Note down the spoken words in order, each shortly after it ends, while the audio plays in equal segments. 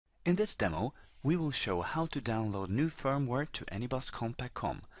In this demo, we will show how to download new firmware to Anybus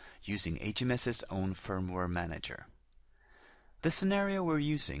Compactcom using HMS's own Firmware Manager. The scenario we're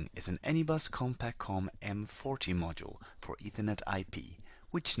using is an Anybus Compactcom M40 module for Ethernet IP,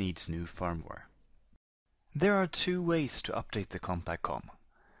 which needs new firmware. There are two ways to update the Compactcom,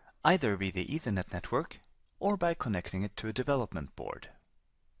 either via the Ethernet network or by connecting it to a development board.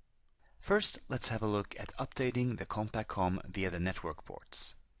 First, let's have a look at updating the Compactcom via the network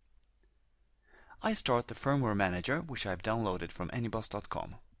ports. I start the Firmware Manager, which I've downloaded from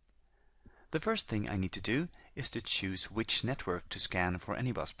Anybus.com. The first thing I need to do is to choose which network to scan for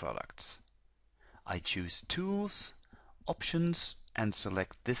Anybus products. I choose Tools, Options, and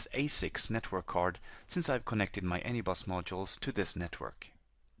select this A6 network card since I've connected my Anybus modules to this network.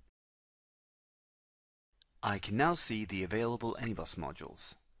 I can now see the available Anybus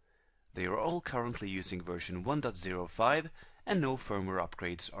modules. They are all currently using version 1.05 and no firmware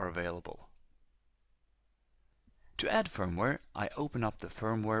upgrades are available. To add firmware, I open up the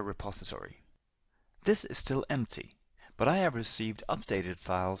firmware repository. This is still empty, but I have received updated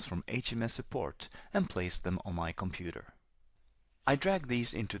files from HMS support and placed them on my computer. I drag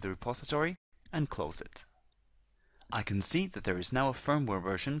these into the repository and close it. I can see that there is now a firmware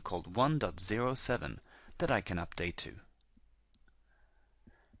version called 1.07 that I can update to.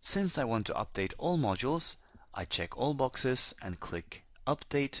 Since I want to update all modules, I check all boxes and click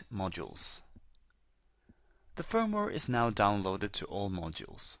Update Modules. The firmware is now downloaded to all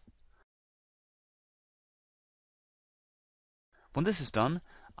modules. When this is done,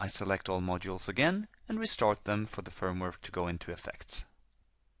 I select all modules again and restart them for the firmware to go into effect.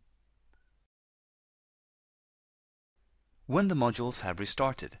 When the modules have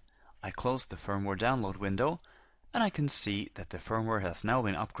restarted, I close the firmware download window and I can see that the firmware has now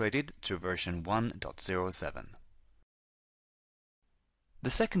been upgraded to version 1.07. The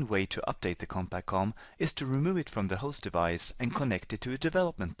second way to update the Compactcom is to remove it from the host device and connect it to a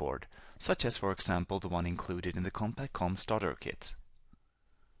development board, such as for example the one included in the Compactcom starter kit.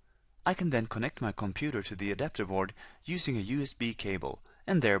 I can then connect my computer to the adapter board using a USB cable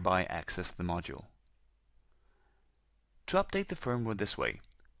and thereby access the module. To update the firmware this way,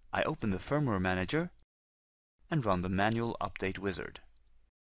 I open the Firmware Manager and run the manual update wizard.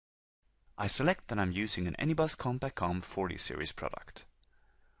 I select that I'm using an Anybus Compactcom 40 series product.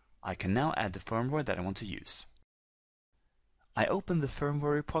 I can now add the firmware that I want to use. I open the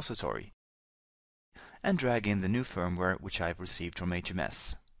firmware repository and drag in the new firmware which I've received from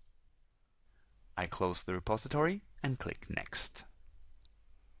HMS. I close the repository and click Next.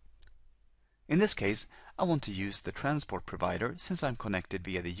 In this case, I want to use the transport provider since I'm connected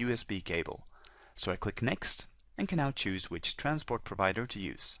via the USB cable, so I click Next and can now choose which transport provider to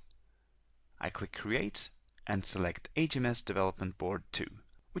use. I click Create and select HMS Development Board 2,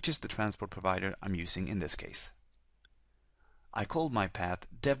 which is the transport provider I'm using in this case. I call my path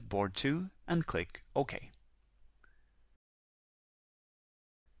DevBoard2 and click OK.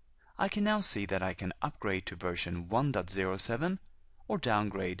 I can now see that I can upgrade to version 1.07 or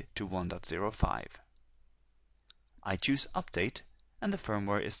downgrade to 1.05. I choose Update and the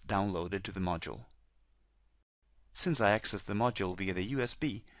firmware is downloaded to the module. Since I access the module via the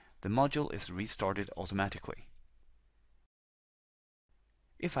USB, the module is restarted automatically.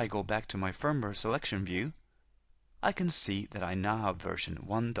 If I go back to my firmware selection view, I can see that I now have version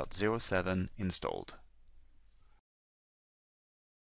 1.07 installed.